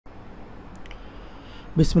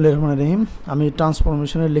বিসমিল্লাহির রহমানির রহিম। আমি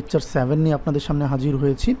ট্রান্সফরমেশনের লেকচার 7 নিয়ে আপনাদের সামনে হাজির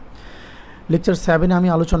হয়েছি। লেকচার 7-এ আমি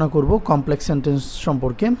আলোচনা করব কমপ্লেক্স সেন্টেন্স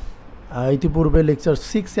সম্পর্কে। ইতিপূর্বে লেকচার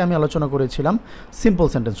 6-এ আমি আলোচনা করেছিলাম সিম্পল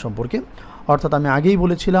সেন্টেন্স সম্পর্কে। অর্থাৎ আমি আগেই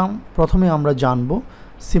বলেছিলাম প্রথমে আমরা জানব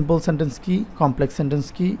সিম্পল সেন্টেন্স কী, কমপ্লেক্স সেন্টেন্স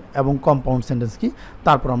কী এবং কম্পাউন্ড সেন্টেন্স কী,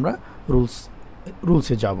 তারপর আমরা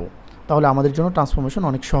রুলসে যাব। তাহলে আমাদের জন্য ট্রান্সফরমেশন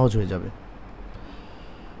অনেক সহজ হয়ে যাবে।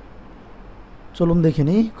 চলুন দেখে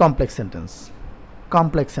নিই complex sentence.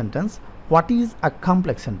 Complex sentence. What is a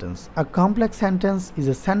complex sentence? A complex sentence is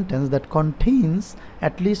a sentence that contains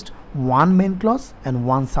at least one main clause and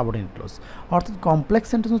one subordinate clause. অর্থাৎ কমপ্লেক্স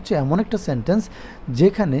সেন্টেন্স হচ্ছে এমন একটা সেন্টেন্স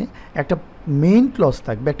যেখানে একটা মেইন ক্লজ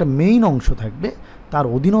থাকবে, একটা main অংশ থাকবে, তার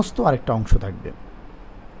অধীনস্থ আরেকটা অংশ থাকবে।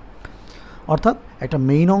 অর্থাৎ একটা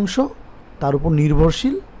মেইন অংশ, তার উপর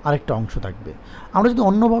নির্ভরশীল আরেকটা অংশ থাকবে। আমরা যদি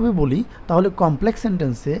অন্যভাবে বলি তাহলে কমপ্লেক্স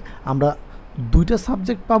সেন্টেন্সে আমরা দুইটা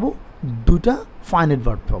সাবজেক্ট পাবো, দুইটা ফাইনাইট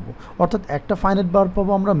ভার্ব পাবো। অর্থাৎ একটা ফাইনাইট ভার্ব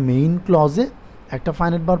পাবো আমরা মেইন ক্লজে, একটা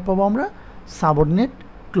ফাইনাইট ভার্ব পাবো আমরা সাবঅর্ডিনেট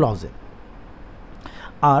ক্লজে,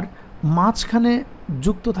 আর মাঝখানে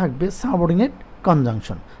যুক্ত থাকবে সাবঅর্ডিনেট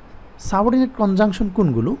কনজাংশন। সাবঅর্ডিনেট কনজাংশন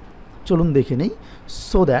কোনগুলো চলুন দেখে নেই।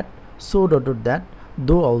 So that, so dot dot that,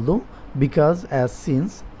 দো although, because, as, since,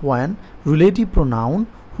 one, relative pronoun,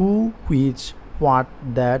 who, which, what,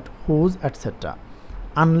 that, hose, etcetera,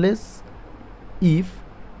 unless, if,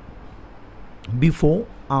 before,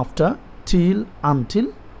 after, till, until,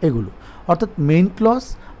 এগুলো। অর্থাৎ main clause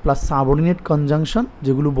plus subordinate conjunction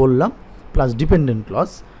যেগুলো বললাম plus dependent clause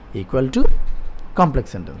equal to complex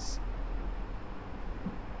sentence.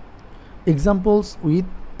 Examples with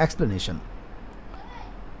explanation.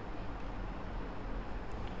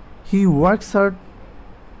 He works hard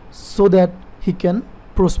so that he can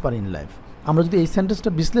prosper in life. আমরা যদি এই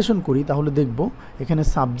সেন্টেন্সটা বিশ্লেষণ করি তাহলে দেখব এখানে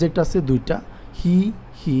সাবজেক্ট আছে দুইটা,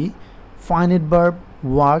 হি, finite verb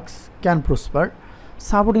works, can prosper,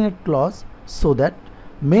 subordinate clause so that,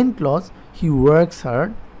 main clause he works hard,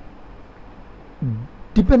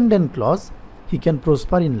 dependent clause he can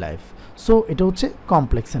prosper in life. So এটা হচ্ছে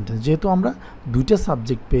কমপ্লেক্স সেন্টেন্স। যেহেতু আমরা দুইটা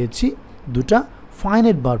সাবজেক্ট পেয়েছি, দুটা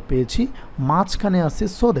ফাইনাইট ভার্ব পেয়েছি, মাঝখানে আছে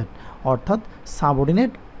so that অর্থাৎ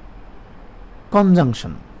সাবঅর্ডিনেট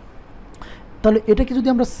কনজাংশন। তাহলে এটাকে যদি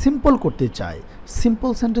আমরা সিম্পল করতে চাই,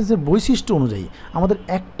 সিম্পল সেন্টেন্সের বৈশিষ্ট্য অনুযায়ী আমাদের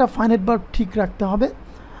একটা ফাইনাইট ভার্ব ঠিক রাখতে হবে,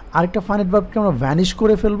 আরেকটা ফাইনাইট ভার্বকে আমরা ভ্যানিশ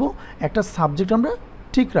করে ফেলবো, একটা সাবজেক্ট আমরা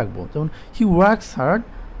ঠিক রাখবো। যেমন he works hard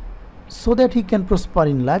so that he can prosper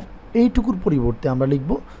in life, এইটুকুর পরিবর্তে আমরা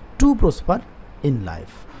লিখব টু প্রসপার ইন লাইফ।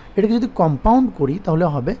 এটাকে যদি কম্পাউন্ড করি তাহলে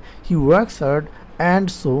হবে he works hard and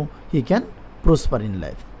so he can prosper in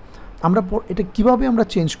life. আমরা এটা কিভাবে আমরা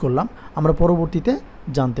চেঞ্জ করলাম আমরা পরবর্তীতে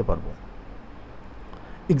জানতে পারবো।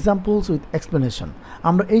 Examples with explanation.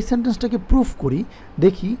 আমরা এই সেন্টেন্সটাকে প্রুফ করি,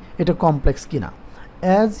 দেখি এটা কমপ্লেক্স কিনা।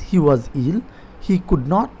 As he was ill he could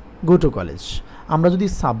not go to college. আমরা যদি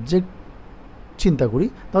সাবজেক্ট চিন্তা করি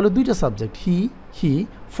তাহলে দুইটা সাবজেক্ট, হি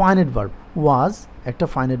ফাইনাইট ভার্ব, ওয়াজ একটা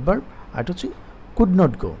ফাইনাইট ভার্ব, আর এটা হচ্ছে could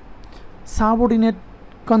not go. Subordinate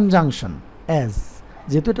conjunction as,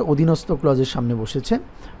 যেহেতু এটা অধীনস্থ ক্লজের সামনে বসেছে,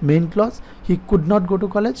 main clause he could not go to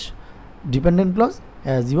college, dependent clause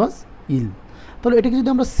as he ওয়াজ ইল। তাহলে এটাকে যদি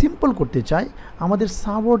আমরা সিম্পল করতে চাই আমাদের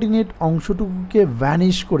সাবঅর্ডিনেট অংশটুকুকে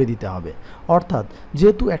ভ্যানিশ করে দিতে হবে। অর্থাৎ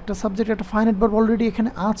যেহেতু একটা সাবজেক্ট একটা ফাইনাইট ভার্ব অলরেডি এখানে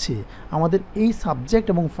আছে, আমাদের এই সাবজেক্ট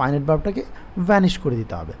এবং ফাইনাইট ভার্বটাকে ভ্যানিশ করে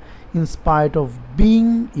দিতে হবে। ইনস্পাইট অফ বিং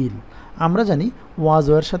ইল, আমরা জানি ওয়াজ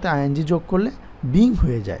ওয়ের সাথে আইএনজি যোগ করলে বিং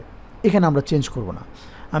হয়ে যায়, এখানে আমরা চেঞ্জ করব না।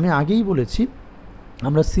 আমি আগেই বলেছি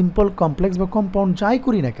আমরা সিম্পল, কমপ্লেক্স বা কম্পাউন্ড যাই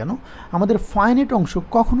করি না কেন আমাদের ফাইনাইট অংশ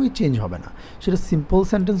কখনোই চেঞ্জ হবে না। সেটা সিম্পল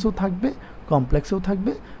সেন্টেন্সেও থাকবে, কমপ্লেক্সেও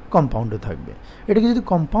থাকবে, কম্পাউন্ডেও থাকবে। এটাকে যদি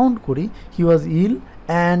কম্পাউন্ড করি হি ওয়াজ ill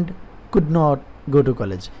and could not go to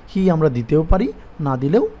college, হি আমরা দিতেও পারি, না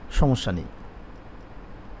দিলেও সমস্যা নেই।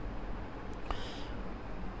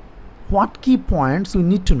 হোয়াট কি points we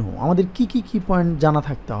need to know, আমাদের কি পয়েন্ট জানা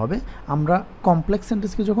থাকতে হবে আমরা কমপ্লেক্স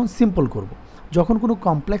সেন্টেন্সকে যখন সিম্পল করব। যখন কোনো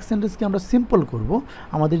কমপ্লেক্স সেন্টেন্সকে আমরা সিম্পল করব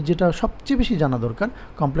আমাদের যেটা সবচেয়ে বেশি জানা দরকার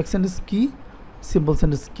কমপ্লেক্স সেন্টেন্স কী, সিম্পল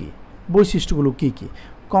সেন্টেন্স কী, বৈশিষ্ট্যগুলো কী কী।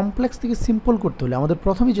 কমপ্লেক্স থেকে সিম্পল করতে হলে আমাদের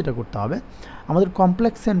প্রথমেই যেটা করতে হবে আমাদের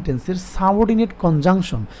কমপ্লেক্স সেন্টেন্সের সাবঅর্ডিনেট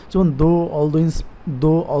কনজাংশন যেমন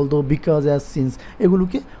দো, অলদো, বিকজ, অ্যাজ, সিন্স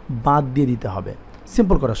এগুলোকে বাদ দিয়ে দিতে হবে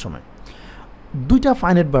সিম্পল করার সময়। দুইটা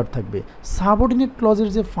ফাইনাইট ভার্ব থাকবে, সাবঅর্ডিনেট ক্লজের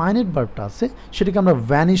যে ফাইনাইট ভার্বটা আছে সেটাকে আমরা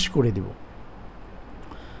ভ্যানিশ করে দেব।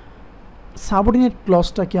 সাবঅর্ডিনেট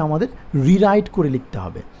ক্লজটাকে আমাদের রিরাইট করে লিখতে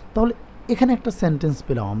হবে। তাহলে এখানে একটা সেন্টেন্স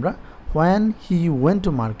পেলাম আমরা, when he went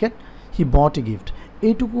to market he bot a gift.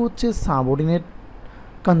 এইটুকু হচ্ছে সাবঅর্ডিনেট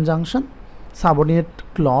কনজাংশন, সাবঅর্ডিনেট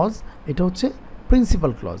ক্লজ, এটা হচ্ছে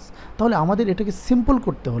প্রিন্সিপাল ক্লজ। তাহলে আমাদের এটাকে সিম্পল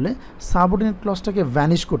করতে হলে সাবঅর্ডিনেট ক্লজটাকে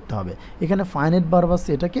ভ্যানিশ করতে হবে। এখানে ফাইনাইট ভার্ব আছে,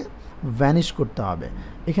 এটাকে ভ্যানিশ করতে হবে।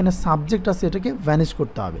 এখানে সাবজেক্ট আছে, এটাকে ভ্যানিশ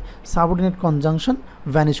করতে হবে। সাবঅর্ডিনেট কনজাংশন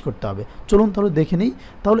ভ্যানিশ করতে হবে। চলুন তাহলে দেখে নিই।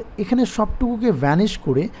 তাহলে এখানে সবটুকুকে ভ্যানিশ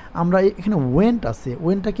করে আমরা এখানে ওয়েন্ট আছে,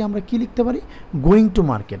 ওয়েন্টটাকে আমরা কি লিখতে পারি? Going to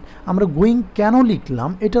market. আমরা গোয়িং কেন লিখলাম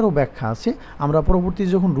এটারও ব্যাখ্যা আছে, আমরা পরবর্তী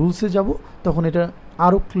যখন রুলসে যাব তখন এটা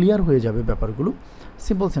আরও ক্লিয়ার হয়ে যাবে ব্যাপারগুলো।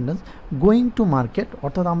 Simple sentence, going to market,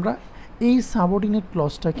 অর্থাৎ আমরা এই সাবঅর্ডিনেট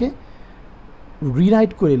ক্লজটাকে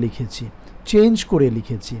রিরাইট করে লিখেছি, চেঞ্জ করে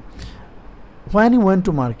লিখেছি। When you went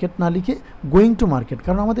to market না লিখে গোয়িং টু মার্কেট,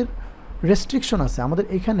 কারণ আমাদের রেস্ট্রিকশন আছে, আমাদের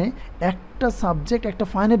এখানে একটা সাবজেক্ট একটা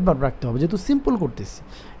ফাইনাইট ভার্ব রাখতে হবে। যেহেতু সিম্পল করতেছি,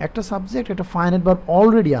 একটা সাবজেক্ট একটা ফাইনাইট ভার্ব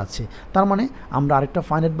অলরেডি আছে, তার মানে আমরা আরেকটা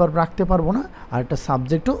ফাইনাইট ভার্ব রাখতে পারবো না, আরেকটা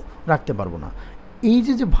সাবজেক্টও রাখতে পারবো না। এই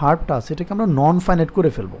যে ভার্বটা আছে এটাকে আমরা নন ফাইনাইট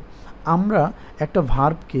করে ফেলবো। আমরা একটা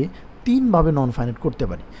ভার্বকে তিনভাবে নন ফাইনাইট করতে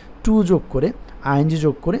পারি, টু যোগ করে, আইএনজি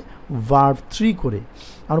যোগ করে, ভার্ব 3 করে।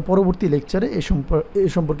 আমরা পরবর্তী লেকচারে এ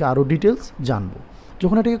সম্পর্কে আরও ডিটেলস জানবো।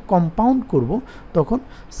 যখন এটাকে কম্পাউন্ড করব তখন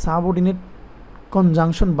সাবঅর্ডিনেট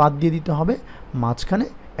কনজাংশন বাদ দিয়ে দিতে হবে, মাঝখানে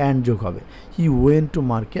অ্যান্ড যোগ হবে। He went to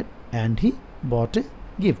market and he bot a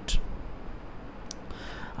gift.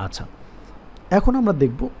 আচ্ছা, এখন আমরা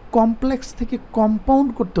দেখব কমপ্লেক্স থেকে কম্পাউন্ড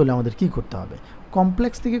করতে হলে আমাদের কি করতে হবে।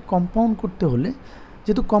 কমপ্লেক্স থেকে কম্পাউন্ড করতে হলে,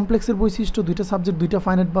 যেহেতু কমপ্লেক্সের বৈশিষ্ট্য দুইটা সাবজেক্ট দুইটা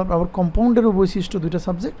ফাইনাইট ভার্ব, আবার কম্পাউন্ডেরও বৈশিষ্ট্য দুইটা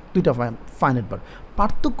সাবজেক্ট দুইটা ফাইনাইট ভার্ব।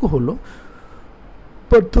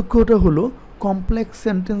 পার্থক্যটা হলো কমপ্লেক্স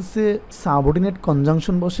সেন্টেন্সে সাবঅর্ডিনেট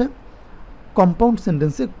কনজাংশন বসে, কম্পাউন্ড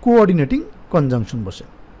সেন্টেন্সে কোঅর্ডিনেটিং কনজাংশন বসে।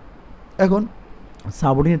 এখন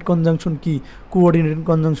সাবঅর্ডিনেট কনজাংশন কি, কোঅর্ডিনেটিং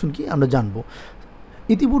কনজাংশন কি আমরা জানবো।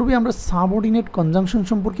 ইতিপূর্বে আমরা সাবঅর্ডিনেট কনজাংশন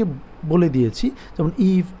সম্পর্কে বলে দিয়েছি, যেমন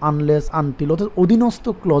ইফ, আনলেস, আনটিল, অর্থাৎ অধীনস্থ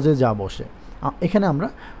ক্লজে যা বসে। এখানে আমরা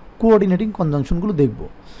কোঅর্ডিনেটিং কনজাংশনগুলো দেখব।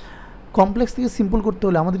 কমপ্লেক্স থেকে সিম্পল করতে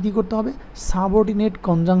হলে আমাদের কী করতে হবে? সাবঅর্ডিনেট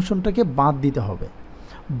কনজাংশনটাকে বাদ দিতে হবে।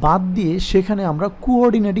 বাদ দিয়ে সেখানে আমরা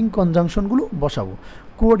কোঅর্ডিনেটিং কনজাংশনগুলো বসাবো।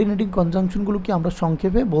 কোঅর্ডিনেটিং কনজাংশনগুলোকে আমরা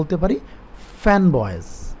সংক্ষেপে বলতে পারি ফ্যান বয়েজ।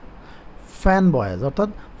 ফ্যান বয়েজ অর্থাৎ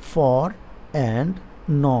ফর, অ্যান্ড,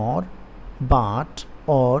 নর, বাট,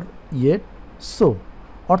 অর, ইয়েট, সো।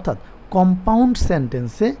 অর্থাৎ কম্পাউন্ড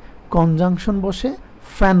সেন্টেন্সে কনজাংশন বসে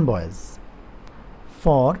ফ্যান বয়েজ,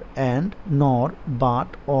 ফর, অ্যান্ড, নর, বাট,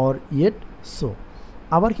 অর, ইয়েট, সো।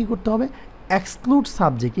 আবার কি করতে হবে? Exclude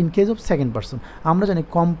subject in case of second person. আমরা জানি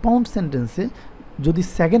কম্পাউন্ড সেন্টেন্সে যদি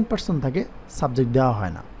সেকেন্ড পারসন থাকে সাবজেক্ট দেওয়া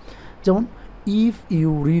হয় না। যেমন if you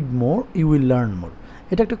read more you will learn more.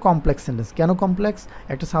 এটা একটা কমপ্লেক্স সেন্টেন্স। কেন কমপ্লেক্স?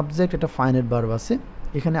 একটা সাবজেক্ট একটা ফাইনাইট ভার্ব আছে,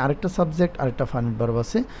 এখানে আরেকটা সাবজেক্ট আরেকটা ফাইনাইট ভার্ব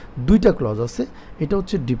আছে, দুইটা ক্লজ আছে। এটা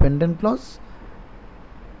হচ্ছে ডিপেন্ডেন্ট ক্লজ,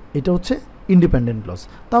 এটা হচ্ছে ইন্ডিপেন্ডেন্ট ক্লজ।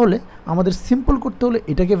 তাহলে আমাদের সিম্পল করতে হলে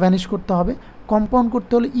এটাকে ভ্যানিশ করতে হবে, কম্পাউন্ড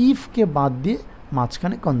করতে হলে ইফকে বাদ দিয়ে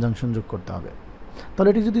মাঝখানে কনজাংশন যোগ করতে হবে। তাহলে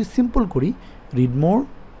এটা যদি সিম্পল করি, রিড মোর,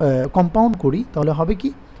 কম্পাউন্ড করি, তাহলে হবে কি?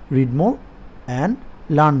 Read more and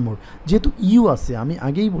learn more. যেহেতু ইউ আছে, আমি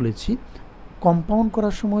আগেই বলেছি কম্পাউন্ড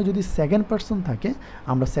করার সময় যদি সেকেন্ড পারসন থাকে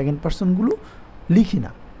আমরা সেকেন্ড পারসনগুলো লিখি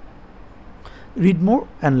না, read more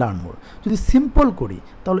and learn more. যদি সিম্পল করি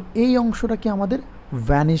তাহলে এই অংশটাকে আমাদের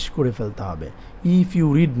ভ্যানিশ করে ফেলতে হবে, ইফ ইউ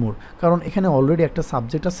রিড মোর, কারণ এখানে অলরেডি একটা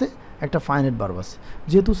সাবজেক্ট আছে একটা ফাইনাইট ভার্ব আছে।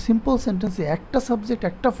 যেহেতু সিম্পল সেন্টেন্সে একটা সাবজেক্ট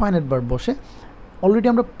একটা ফাইনাইট ভার্ব বসে অলরেডি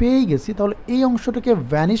আমরা পেয়ে গেছি, তাহলে এই অংশটাকে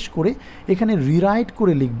ভ্যানিশ করে এখানে রিরাইট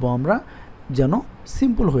করে লিখবো আমরা, যেন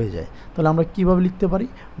সিম্পল হয়ে যায়। তাহলে আমরা কীভাবে লিখতে পারি?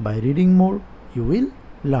 By reading more you will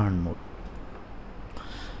learn more.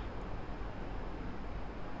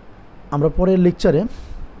 আমরা পরের লেকচারে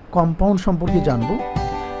কম্পাউন্ড সম্পর্কে জানবো।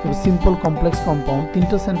 সিম্পল, কমপ্লেক্স, কম্পাউন্ড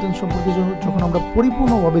তিনটা সেন্টেন্স সম্পর্কে যখন আমরা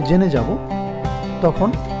পরিপূর্ণভাবে জেনে যাব তখন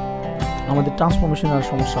আমাদের ট্রান্সফরমেশনের আর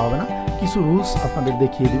সমস্যা হবে না। কিছু রুলস আপনাদের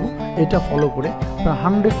দেখিয়ে দিব, এটা ফলো করে আপনারা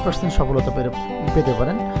 100% সফলতা পেতে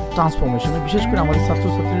পারেন ট্রান্সফরমেশনে। বিশেষ করে আমাদের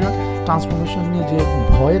ছাত্রছাত্রীরা ট্রান্সফরমেশন নিয়ে যে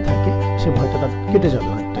ভয়ে থাকে সে ভয়টা তার কেটে যাবে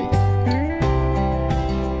অনেকটাই।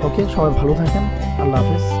 ওকে, সবাই ভালো থাকেন, আল্লাহ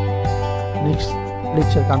হাফেজ। নেক্সট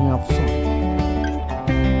লেকচার কামিং আপ সুন।